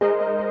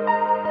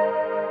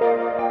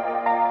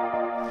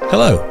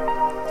Hello,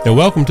 and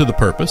welcome to The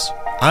Purpose.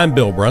 I'm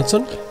Bill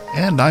Brunson.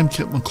 And I'm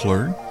Kipp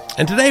McClure.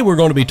 And today we're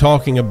going to be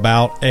talking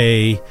about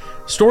a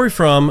story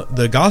from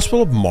the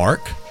Gospel of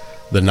Mark,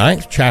 the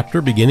 9th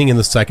chapter, beginning in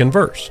the 2nd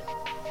verse.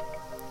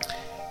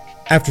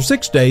 After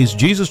 6 days,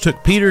 Jesus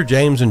took Peter,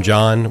 James, and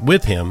John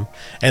with him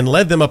and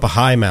led them up a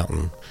high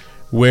mountain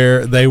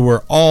where they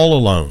were all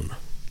alone.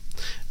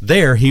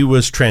 There he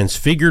was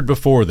transfigured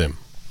before them.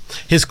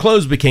 His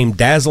clothes became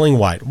dazzling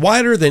white,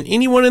 whiter than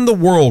anyone in the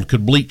world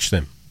could bleach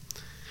them.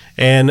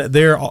 And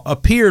there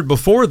appeared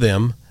before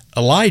them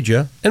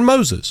Elijah and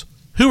Moses,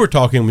 who were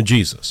talking with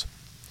Jesus.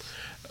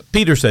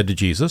 Peter said to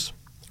Jesus,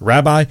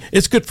 "Rabbi,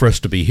 it's good for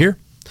us to be here.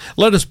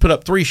 Let us put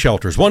up 3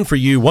 shelters, one for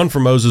you, one for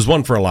Moses,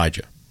 one for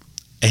Elijah."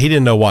 He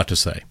didn't know what to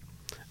say.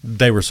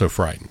 They were so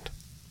frightened.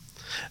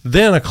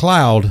 Then a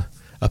cloud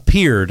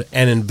appeared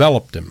and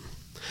enveloped him,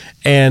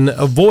 and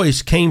a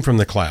voice came from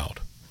the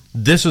cloud.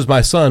 "This is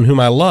my son whom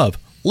I love.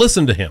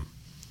 Listen to him."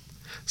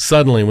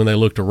 Suddenly, when they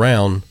looked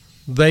around,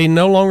 they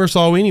no longer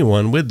saw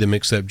anyone with them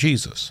except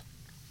Jesus.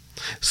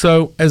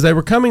 So, as they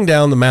were coming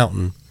down the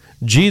mountain,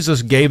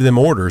 Jesus gave them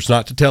orders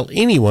not to tell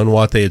anyone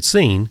what they had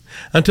seen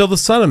until the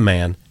Son of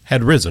Man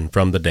had risen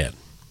from the dead.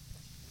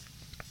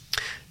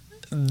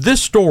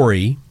 This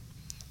story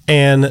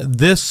and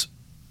this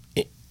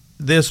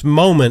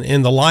moment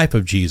in the life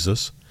of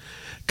Jesus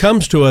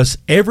comes to us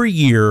every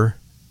year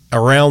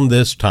around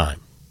this time.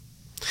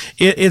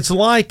 It's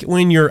like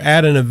when you're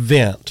at an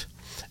event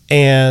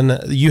and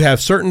you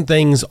have certain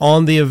things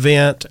on the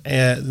event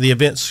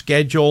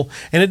schedule,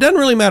 and it doesn't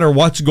really matter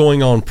what's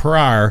going on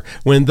prior.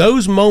 When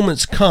those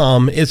moments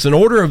come, it's an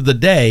order of the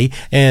day,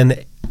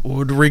 and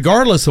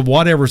regardless of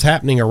whatever's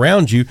happening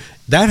around you,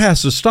 that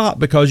has to stop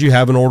because you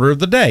have an order of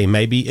the day.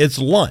 Maybe it's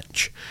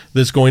lunch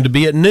that's going to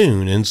be at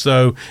noon, and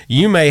so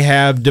you may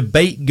have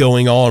debate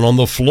going on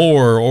the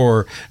floor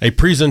or a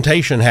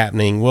presentation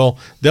happening. Well,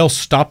 they'll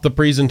stop the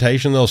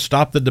presentation, they'll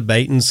stop the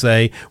debate and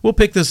say, "We'll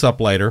pick this up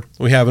later.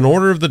 We have an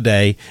order of the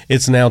day.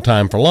 It's now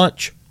time for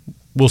lunch.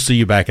 We'll see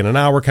you back in an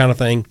hour," kind of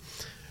thing.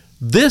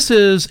 This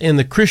is, in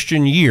the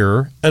Christian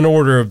year, an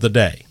order of the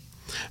day,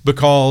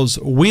 because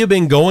we have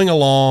been going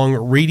along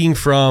reading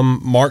from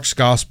Mark's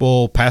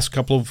Gospel. Past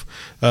couple of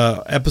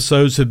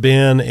episodes have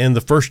been in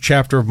the 1st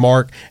chapter of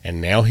Mark,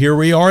 and now here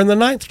we are in the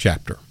 9th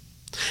chapter.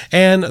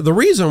 And the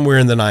reason we're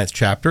in the 9th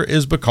chapter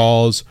is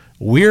because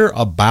we're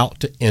about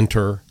to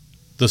enter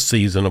the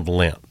season of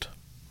Lent.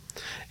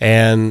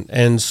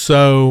 And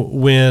so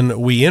when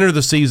we enter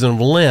the season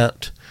of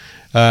Lent,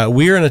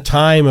 we're in a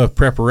time of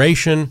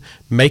preparation,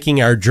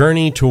 making our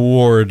journey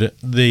toward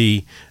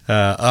the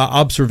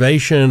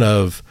observation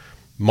of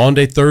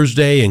Maundy,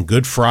 Thursday, and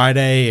Good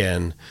Friday,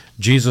 and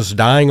Jesus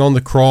dying on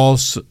the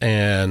cross,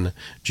 and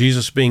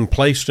Jesus being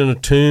placed in a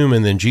tomb,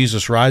 and then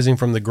Jesus rising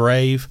from the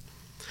grave.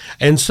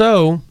 And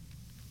so,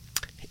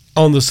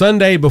 on the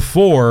Sunday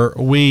before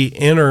we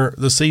enter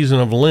the season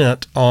of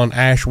Lent, on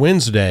Ash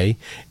Wednesday,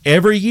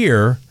 every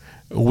year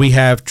we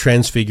have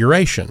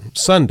Transfiguration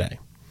Sunday.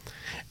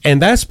 And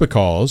that's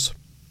because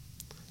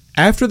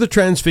after the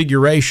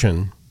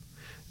Transfiguration,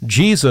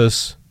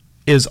 Jesus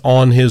is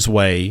on his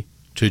way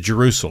to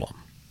Jerusalem.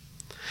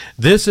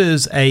 This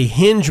is a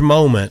hinge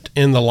moment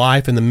in the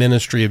life and the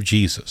ministry of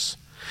Jesus.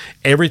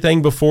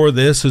 Everything before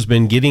this has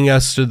been getting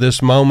us to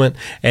this moment,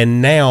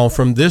 and now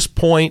from this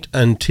point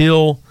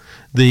until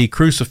the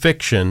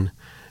crucifixion,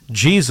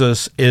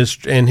 Jesus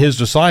and his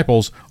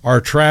disciples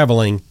are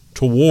traveling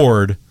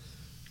toward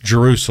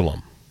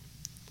Jerusalem.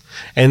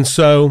 And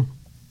so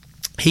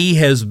he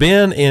has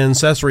been in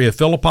Caesarea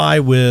Philippi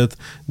with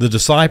the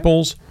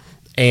disciples,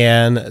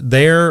 and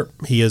there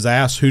he is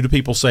asked, "Who do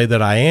people say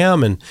that I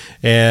am?"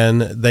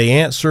 And they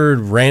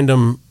answered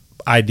random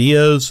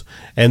ideas,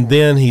 and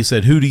then he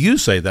said, "Who do you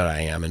say that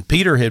I am?" And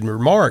Peter had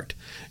remarked,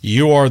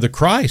 "You are the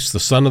Christ, the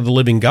Son of the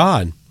living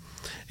God."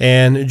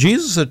 And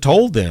Jesus had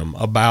told them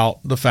about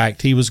the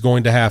fact he was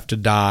going to have to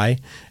die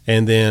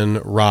and then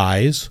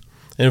rise.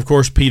 And of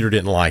course, Peter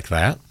didn't like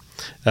that,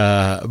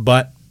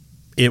 but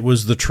it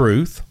was the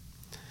truth.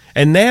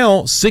 And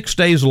now, 6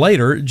 days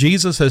later,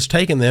 Jesus has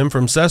taken them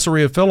from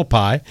Caesarea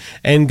Philippi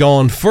and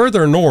gone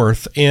further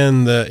north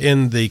in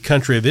the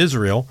country of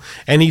Israel,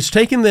 and he's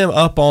taken them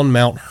up on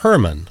Mount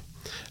Hermon,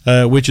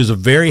 which is a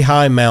very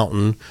high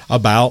mountain,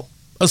 about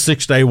a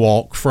 6-day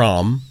walk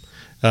from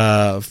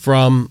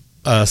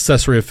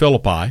Caesarea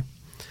Philippi.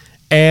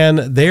 And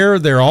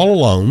they're all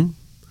alone,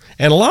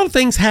 and a lot of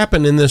things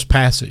happen in this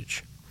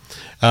passage.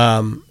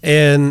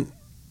 And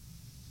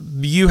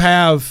you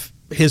have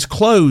his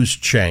clothes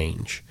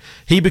change.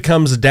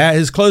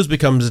 His clothes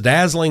becomes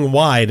dazzling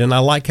white, and I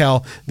like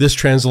how this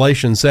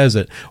translation says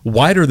it,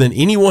 whiter than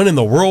anyone in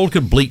the world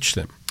could bleach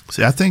them.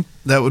 See, I think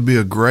that would be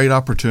a great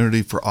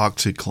opportunity for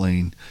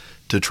OxyClean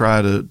to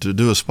try to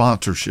do a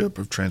sponsorship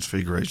of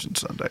Transfiguration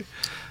Sunday.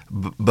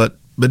 But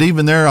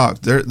even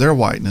their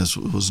whiteness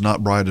was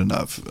not bright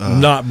enough.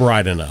 Not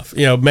bright enough.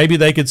 Maybe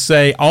they could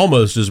say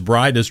almost as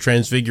bright as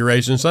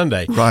Transfiguration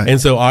Sunday. Right.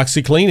 And so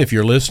OxyClean, if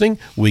you're listening,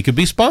 we could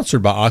be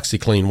sponsored by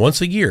OxyClean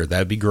once a year.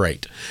 That'd be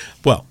great.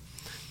 Well,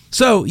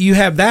 So you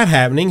have that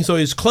happening. So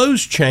his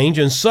clothes change,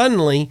 and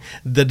suddenly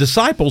the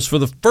disciples, for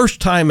the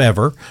first time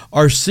ever,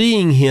 are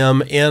seeing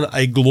him in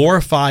a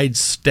glorified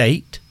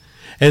state.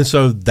 And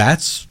so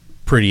that's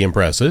pretty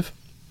impressive.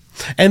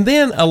 And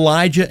then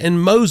Elijah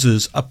and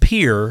Moses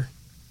appear,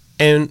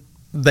 and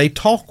they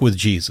talk with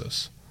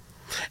Jesus.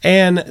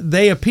 And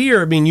they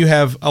appear, I mean, you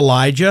have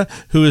Elijah,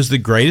 who is the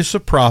greatest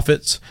of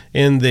prophets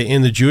in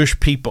the Jewish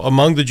people,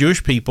 among the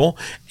Jewish people,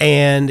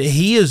 and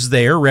he is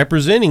there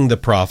representing the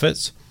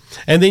prophets.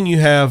 And then you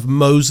have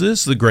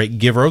Moses, the great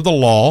giver of the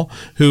law,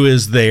 who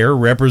is there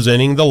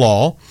representing the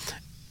law.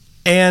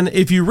 And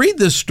if you read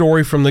this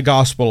story from the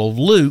Gospel of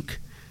Luke,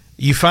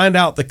 you find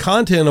out the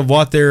content of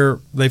what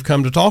they've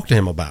come to talk to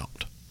him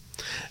about.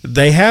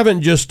 They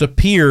haven't just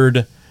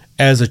appeared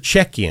as a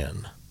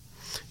check-in.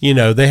 You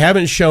know, they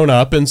haven't shown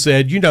up and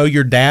said, you know,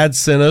 your dad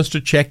sent us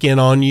to check in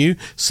on you,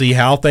 see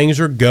how things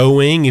are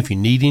going, if you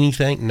need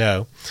anything.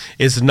 No,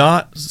 it's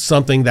not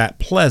something that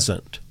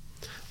pleasant.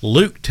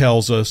 Luke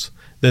tells us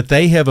that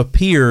they have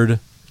appeared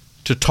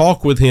to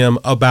talk with him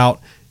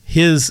about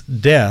his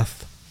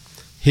death,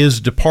 his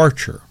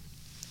departure.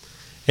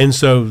 And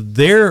so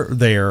they're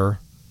there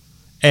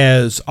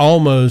as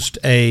almost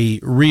a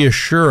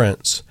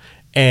reassurance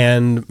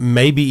and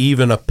maybe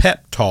even a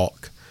pep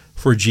talk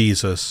for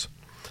Jesus,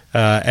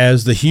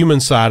 as the human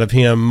side of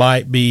him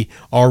might be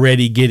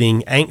already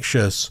getting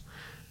anxious.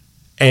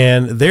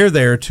 And they're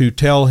there to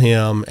tell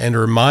him and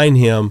remind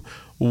him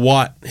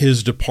what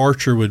his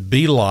departure would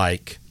be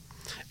like,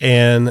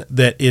 and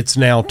that it's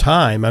now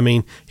time. I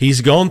mean,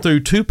 he's gone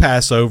through 2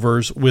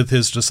 Passovers with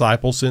his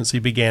disciples since he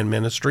began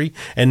ministry,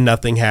 and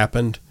nothing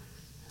happened.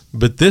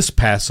 But this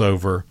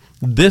Passover,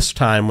 this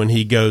time when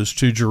he goes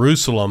to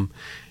Jerusalem,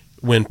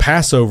 when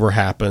Passover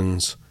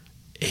happens,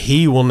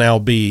 he will now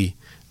be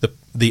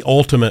the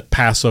ultimate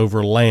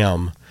Passover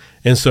lamb.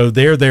 And so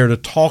they're there to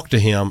talk to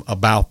him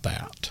about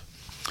that.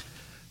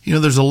 You know,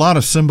 there's a lot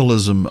of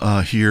symbolism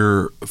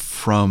here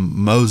from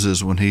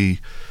Moses when he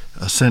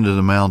ascended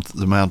the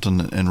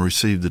mountain and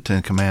received the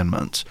 10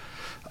 Commandments.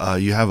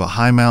 You have a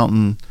high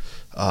mountain.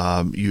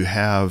 You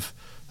have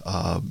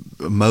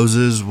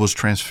Moses was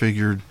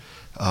transfigured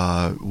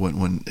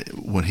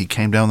when he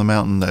came down the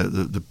mountain.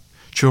 The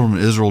children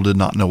of Israel did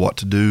not know what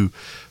to do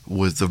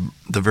with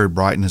the very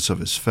brightness of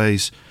his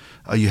face.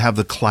 You have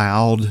the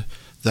cloud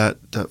that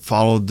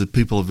followed the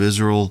people of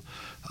Israel,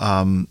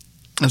 and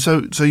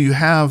so you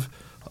have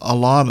a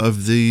lot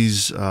of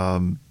these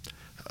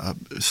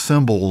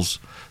symbols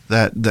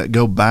that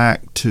go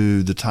back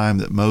to the time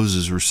that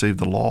Moses received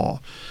the law.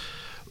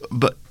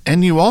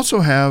 And you also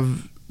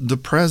have the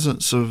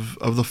presence of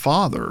the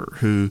Father,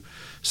 who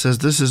says,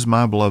 "This is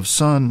my beloved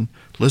Son,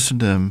 listen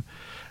to him."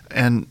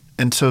 And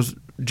so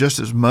just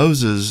as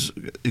Moses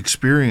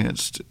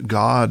experienced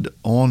God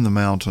on the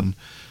mountain,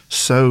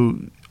 so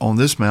on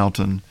this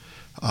mountain,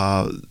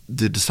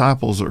 the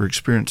disciples are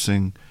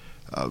experiencing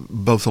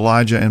both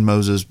Elijah and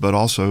Moses, but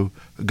also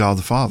God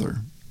the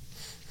Father.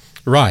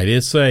 Right.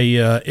 It's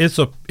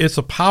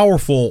a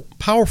powerful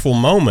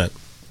moment,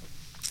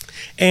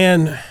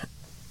 and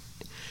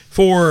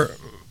for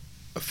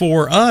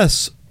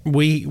us,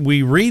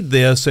 we read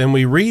this and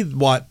we read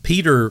what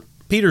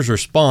Peter's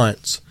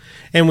response,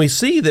 and we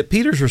see that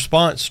Peter's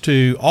response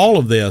to all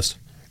of this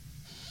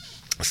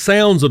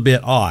sounds a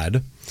bit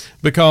odd,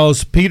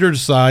 because Peter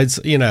decides,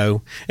 you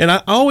know, and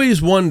I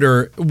always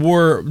wonder,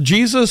 was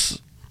Jesus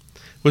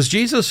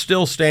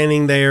still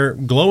standing there,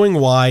 glowing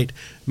white,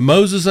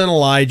 Moses and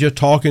Elijah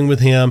talking with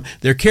him,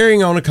 they're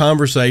carrying on a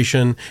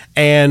conversation,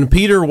 and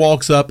Peter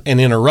walks up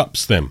and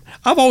interrupts them.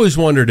 I've always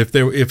wondered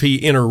if he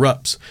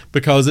interrupts,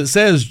 because it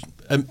says,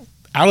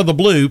 out of the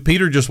blue,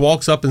 Peter just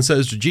walks up and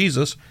says to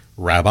Jesus,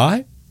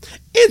 "Rabbi,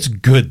 it's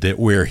good that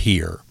we're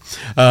here.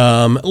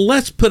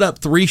 Let's put up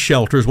 3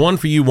 shelters, one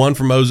for you, one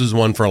for Moses,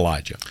 one for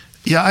Elijah."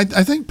 Yeah,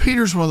 I think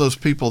Peter's one of those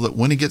people that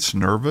when he gets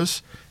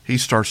nervous, he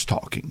starts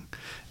talking.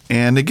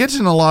 And it gets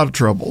in a lot of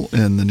trouble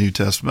in the New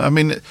Testament. I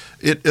mean,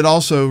 it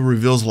also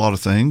reveals a lot of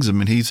things. I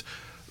mean, he's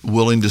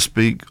willing to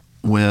speak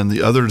when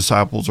the other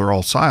disciples are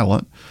all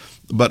silent.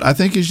 But I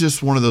think he's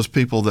just one of those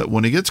people that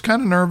when he gets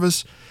kind of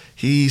nervous,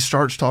 he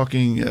starts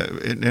talking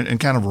and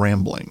kind of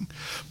rambling.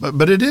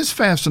 But it is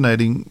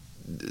fascinating.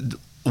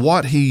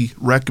 What he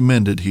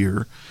recommended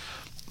here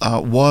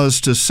was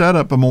to set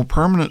up a more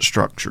permanent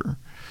structure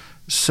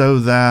so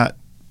that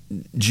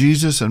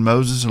Jesus and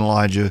Moses and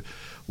Elijah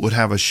would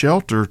have a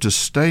shelter to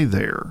stay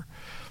there,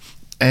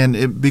 and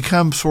it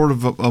becomes sort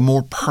of a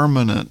more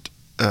permanent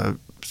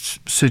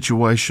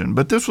situation.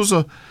 But this was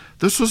a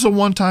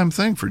one-time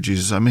thing for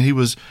Jesus. I mean, he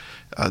was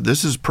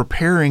this is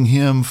preparing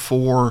him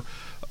for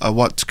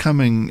what's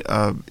coming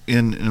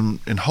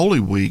in Holy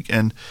Week,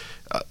 and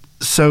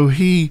so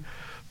he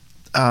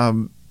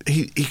kind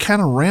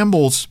of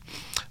rambles,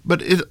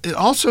 but it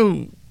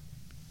also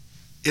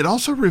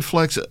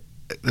reflects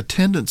a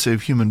tendency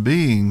of human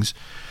beings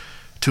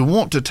to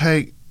want to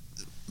take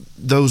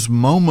those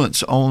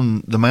moments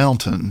on the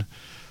mountain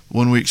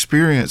when we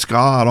experience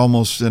God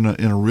almost in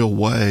a real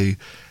way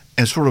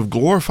and sort of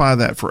glorify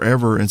that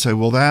forever and say,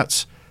 well,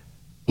 that's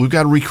we've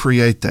got to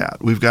recreate that.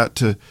 We've got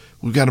to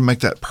make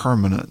that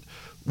permanent.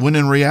 When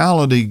in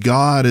reality,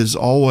 God is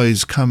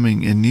always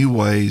coming in new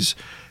ways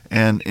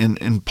and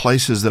in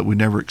places that we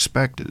never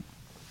expected.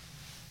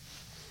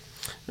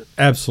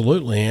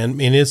 Absolutely. And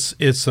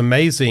it's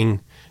amazing.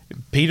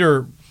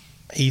 Peter,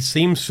 he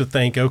seems to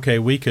think, okay,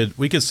 we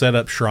could set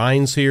up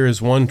shrines here,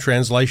 as one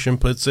translation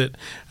puts it.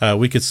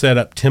 We could set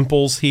up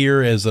temples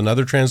here, as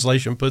another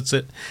translation puts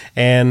it.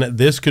 And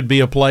this could be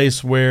a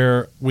place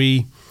where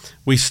we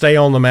stay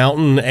on the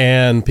mountain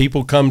and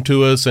people come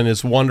to us and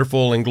it's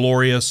wonderful and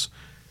glorious.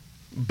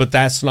 But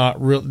that's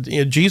not real.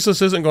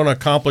 Jesus isn't going to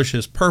accomplish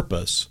his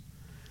purpose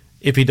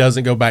if he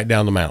doesn't go back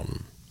down the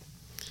mountain.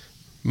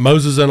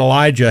 Moses and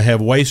Elijah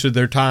have wasted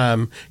their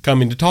time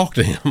coming to talk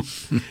to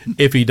him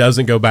if he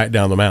doesn't go back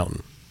down the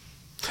mountain.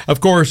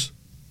 Of course,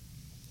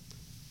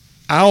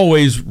 I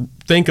always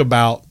think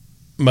about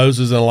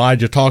Moses and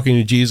Elijah talking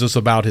to Jesus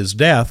about his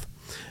death,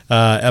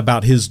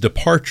 about his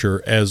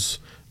departure, as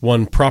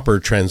one proper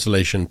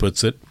translation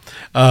puts it.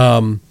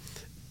 And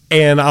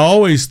I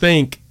always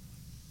think,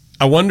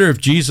 I wonder if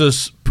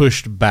Jesus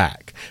pushed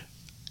back.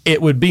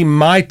 It would be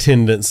my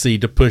tendency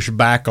to push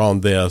back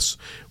on this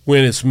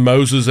when it's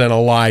Moses and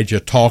Elijah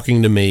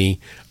talking to me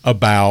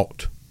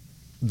about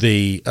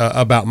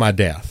about my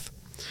death,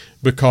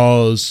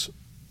 because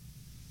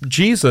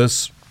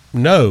Jesus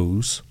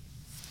knows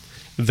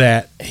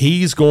that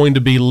he's going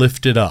to be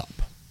lifted up,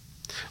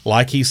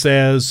 like he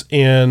says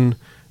in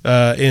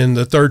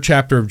the 3rd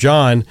chapter of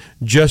John,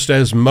 just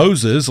as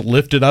Moses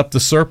lifted up the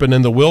serpent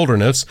in the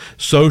wilderness,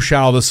 so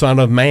shall the Son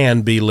of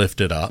Man be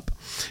lifted up.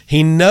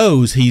 He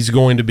knows he's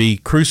going to be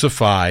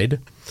crucified.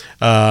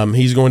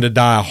 He's going to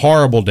die a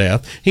horrible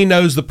death. He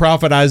knows the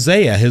prophet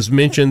Isaiah has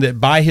mentioned that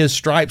by his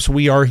stripes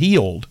we are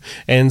healed.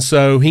 And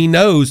so he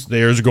knows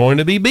there's going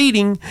to be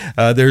beating.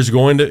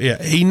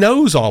 He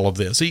knows all of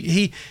this.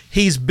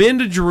 He's been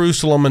to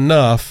Jerusalem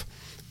enough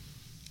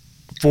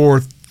for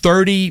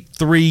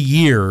 33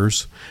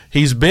 years.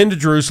 He's been to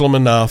Jerusalem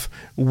enough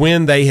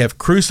when they have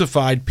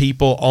crucified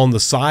people on the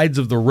sides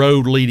of the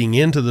road leading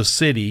into the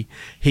city.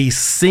 He's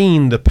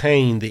seen the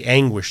pain, the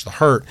anguish, the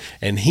hurt,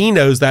 and he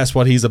knows that's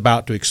what he's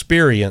about to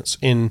experience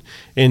in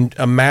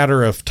a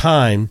matter of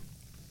time.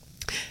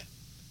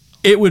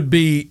 It would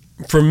be,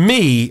 for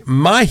me,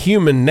 my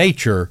human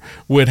nature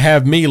would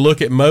have me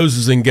look at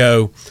Moses and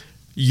go,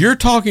 "You're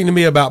talking to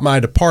me about my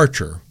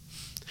departure.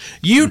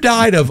 You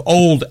died of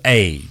old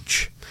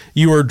age.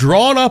 You were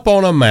drawn up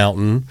on a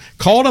mountain,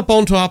 called up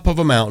on top of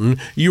a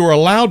mountain. You were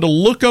allowed to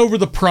look over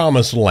the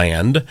promised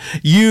land.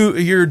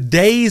 Your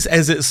days,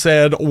 as it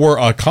said, were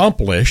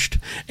accomplished,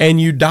 and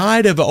you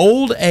died of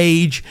old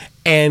age,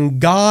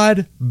 and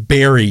God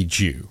buried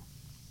you."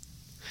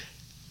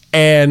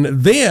 And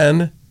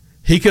then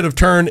he could have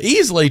turned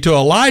easily to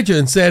Elijah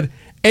and said,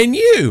 "And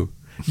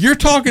you're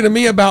talking to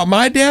me about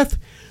my death?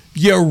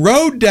 You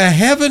rode to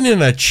heaven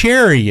in a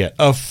chariot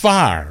of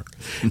fire.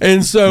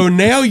 And so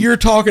now you're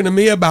talking to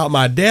me about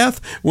my death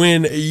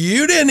when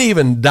you didn't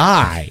even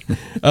die."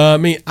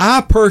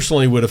 I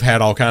personally would have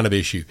had all kind of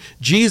issue.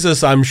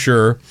 Jesus, I'm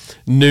sure,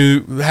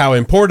 knew how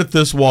important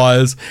this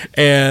was,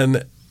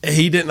 and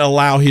he didn't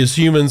allow his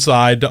human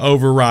side to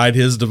override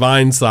his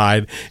divine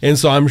side. And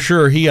so I'm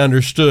sure he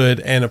understood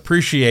and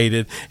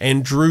appreciated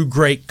and drew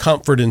great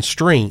comfort and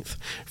strength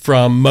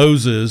from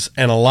Moses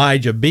and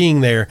Elijah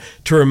being there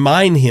to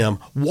remind him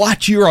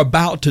what you're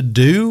about to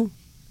do.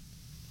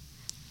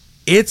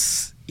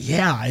 It's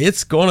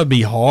going to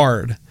be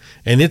hard,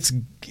 and it's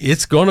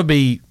going to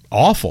be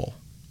awful.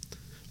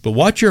 But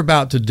what you're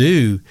about to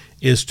do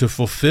is to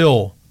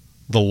fulfill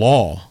the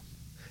law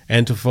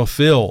and to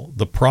fulfill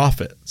the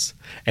prophets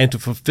and to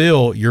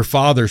fulfill your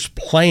Father's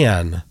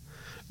plan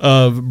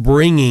of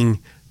bringing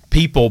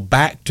people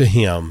back to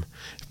him,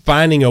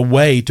 finding a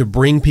way to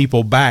bring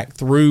people back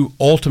through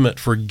ultimate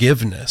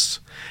forgiveness.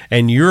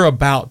 And you're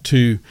about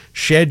to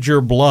shed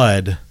your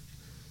blood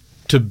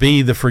to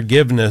be the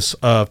forgiveness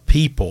of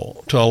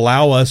people, to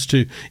allow us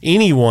to,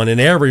 anyone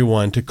and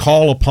everyone, to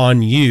call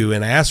upon you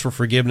and ask for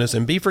forgiveness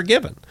and be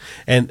forgiven.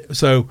 And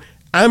so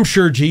I'm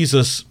sure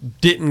Jesus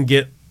didn't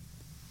get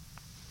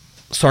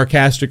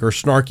sarcastic or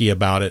snarky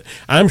about it.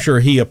 I'm sure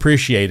he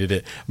appreciated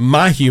it.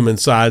 My human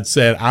side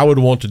said I would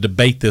want to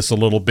debate this a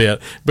little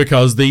bit,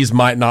 because these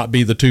might not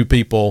be the two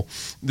people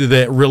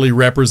that really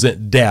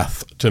represent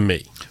death to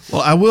me.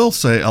 Well, I will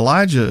say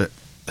Elijah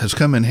has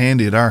come in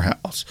handy at our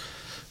house,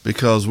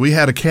 because we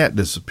had a cat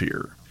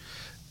disappear,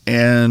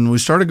 and we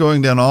started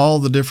going down all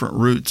the different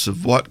routes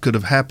of what could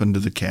have happened to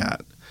the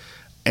cat.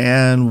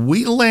 And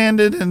we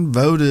landed and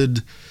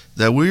voted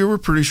that we were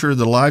pretty sure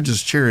that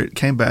Elijah's chariot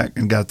came back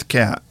and got the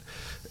cat.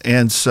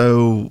 And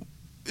so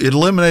it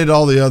eliminated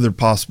all the other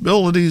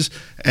possibilities,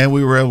 and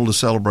we were able to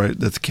celebrate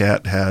that the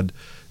cat had,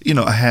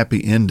 a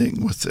happy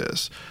ending with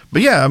this.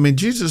 But yeah,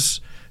 Jesus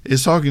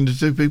is talking to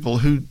two people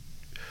who,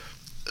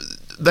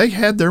 they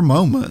had their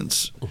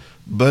moments,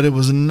 but it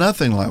was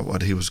nothing like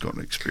what he was going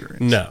to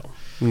experience.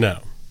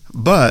 No.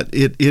 But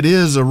it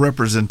is a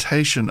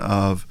representation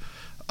of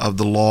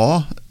the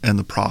law and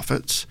the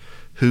prophets,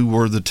 who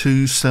were the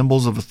two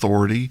symbols of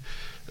authority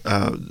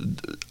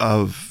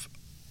of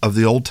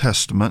the Old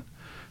Testament,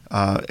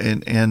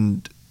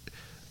 and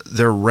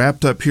they're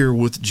wrapped up here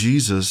with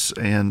Jesus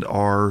and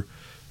are,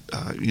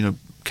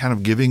 kind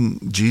of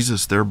giving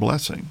Jesus their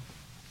blessing.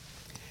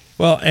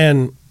 Well,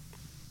 and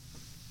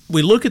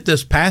we look at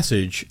this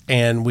passage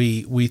and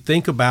we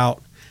think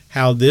about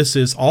how this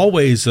is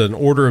always an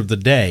order of the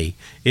day.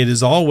 It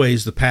is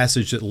always the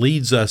passage that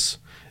leads us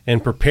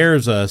and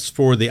prepares us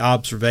for the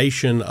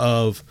observation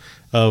of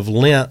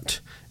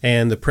Lent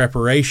and the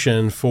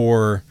preparation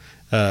for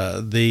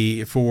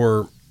Maundy,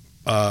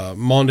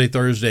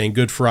 Thursday, and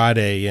Good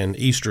Friday and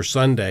Easter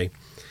Sunday.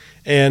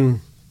 And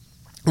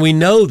we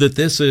know that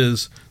this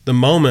is the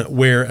moment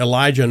where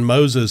Elijah and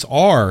Moses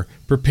are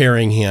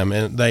preparing him,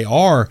 and they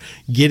are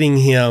giving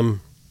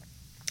him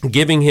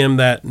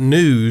that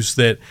news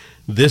that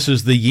this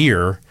is the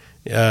year.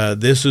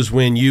 This is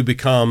when you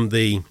become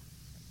the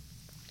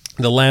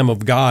Lamb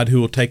of God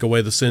who will take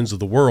away the sins of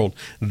the world.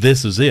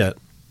 This is it.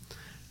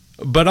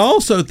 But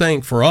also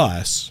think for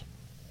us,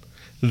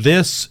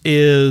 this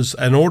is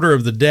an order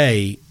of the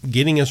day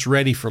getting us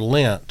ready for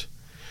Lent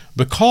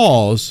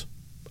because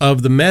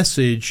of the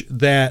message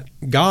that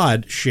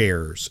God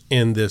shares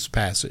in this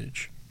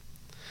passage.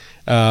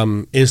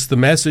 It's the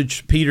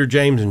message Peter,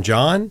 James, and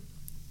John.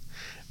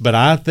 But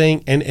I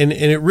think, and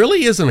it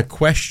really isn't a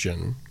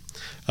question.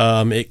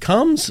 It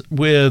comes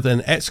with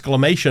an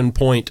exclamation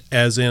point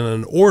as in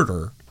an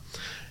order.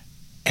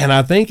 And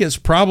I think it's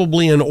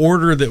probably an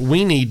order that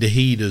we need to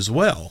heed as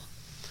well.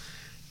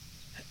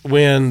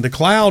 When the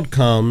cloud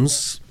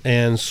comes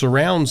and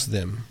surrounds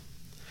them,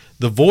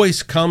 the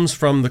voice comes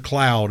from the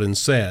cloud and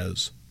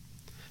says,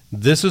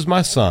 "This is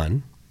my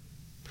son,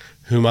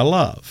 whom I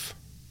love.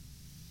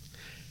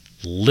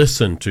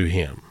 Listen to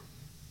him."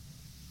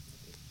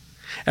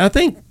 And I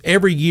think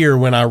every year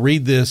when I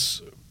read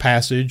this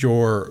passage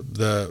or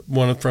the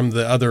one from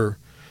the other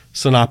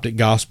synoptic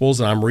gospels,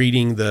 and I'm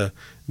reading the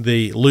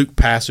Luke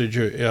passage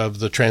of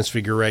the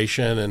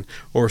Transfiguration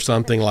or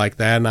something like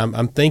that, and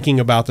I'm thinking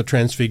about the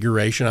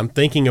Transfiguration. I'm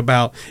thinking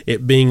about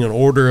it being an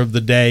order of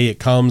the day. It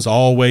comes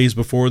always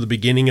before the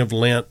beginning of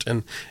Lent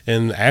and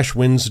Ash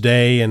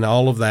Wednesday and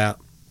all of that.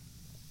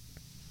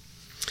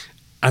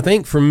 I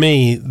think for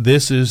me,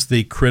 this is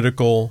the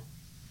critical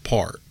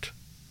part,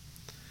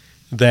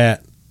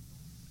 that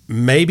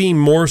maybe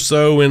more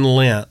so in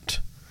Lent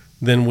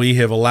than we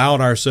have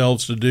allowed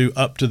ourselves to do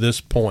up to this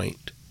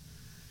point.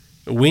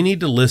 We need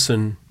to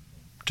listen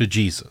to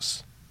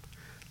Jesus.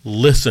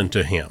 Listen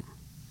to him.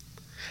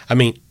 I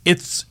mean,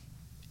 it's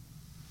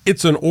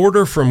an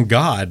order from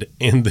God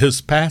in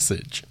this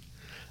passage.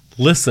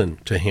 Listen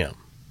to him.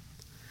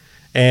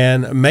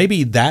 And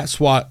maybe that's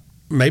why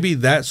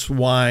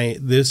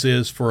this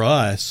is for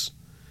us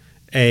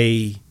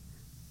a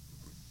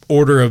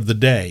order of the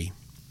day.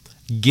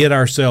 Get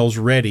ourselves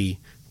ready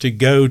to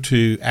go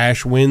to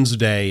Ash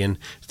Wednesday and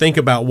think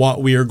about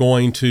what we are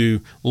going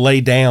to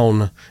lay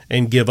down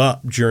and give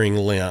up during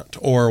Lent,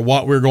 or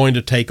what we're going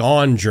to take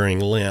on during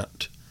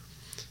Lent.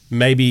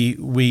 Maybe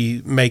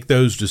we make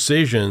those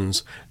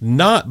decisions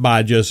not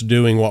by just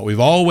doing what we've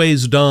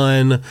always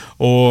done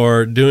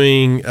or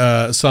doing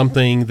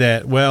something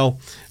that, well,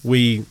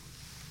 we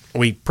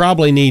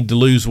probably need to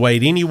lose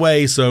weight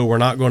anyway, so we're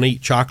not going to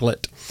eat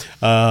chocolate.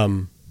 But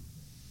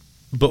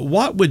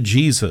what would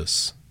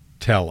Jesus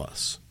tell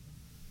us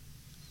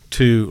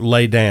to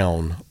lay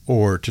down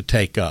or to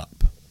take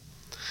up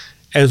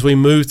as we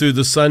move through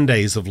the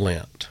Sundays of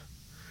Lent?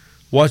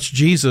 What's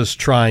Jesus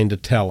trying to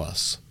tell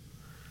us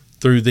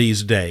through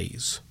these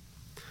days?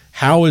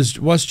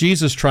 What's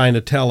Jesus trying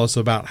to tell us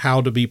about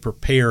how to be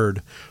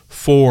prepared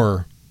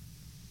for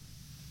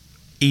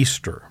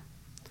Easter,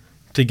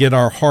 to get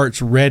our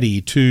hearts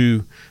ready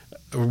to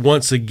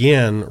once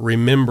again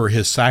remember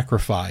his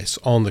sacrifice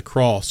on the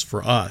cross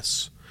for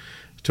us,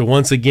 to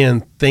once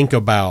again think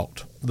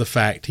about the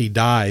fact he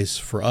dies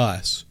for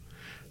us?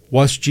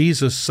 What's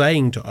Jesus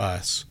saying to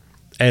us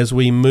as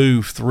we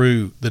move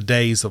through the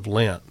days of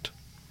Lent?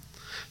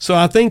 So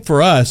I think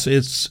for us,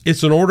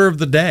 it's an order of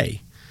the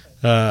day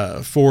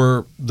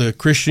for the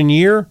Christian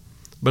year,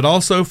 but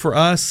also for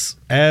us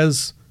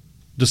as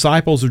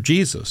disciples of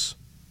Jesus.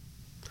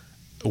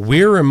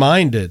 We're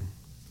reminded,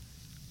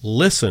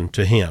 listen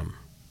to him.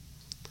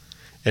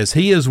 As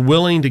he is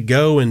willing to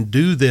go and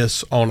do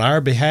this on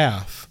our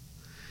behalf,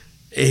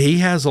 he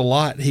has a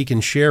lot he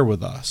can share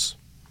with us.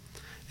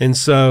 And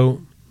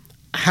so,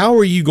 how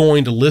are you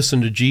going to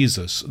listen to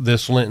Jesus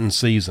this Lenten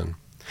season?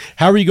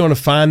 How are you going to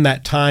find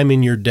that time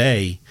in your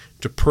day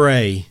to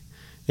pray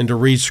and to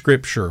read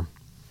Scripture,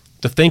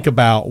 to think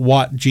about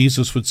what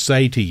Jesus would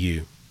say to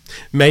you?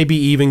 Maybe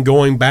even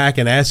going back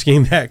and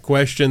asking that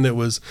question that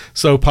was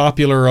so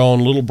popular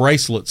on little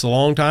bracelets a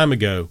long time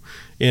ago,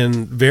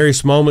 in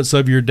various moments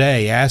of your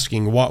day,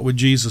 asking, what would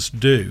Jesus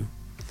do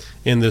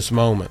in this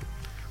moment?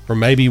 Or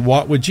maybe,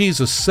 what would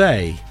Jesus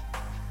say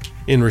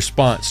in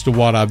response to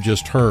what I've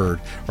just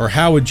heard? Or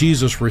how would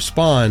Jesus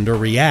respond or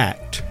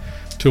react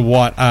to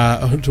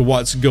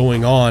what's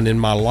going on in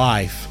my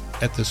life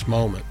at this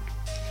moment?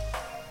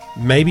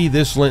 Maybe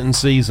this Lenten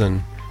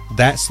season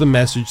That's the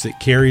message that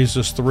carries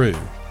us through.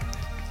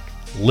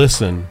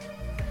 Listen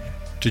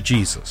to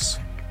Jesus.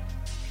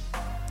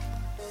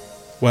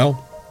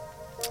 Well,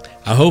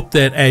 I hope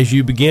that as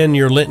you begin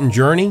your Lenten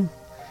journey,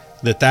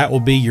 that will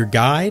be your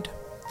guide.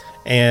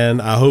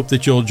 And I hope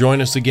that you'll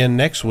join us again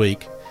next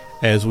week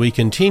as we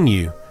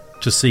continue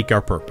to seek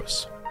our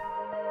purpose.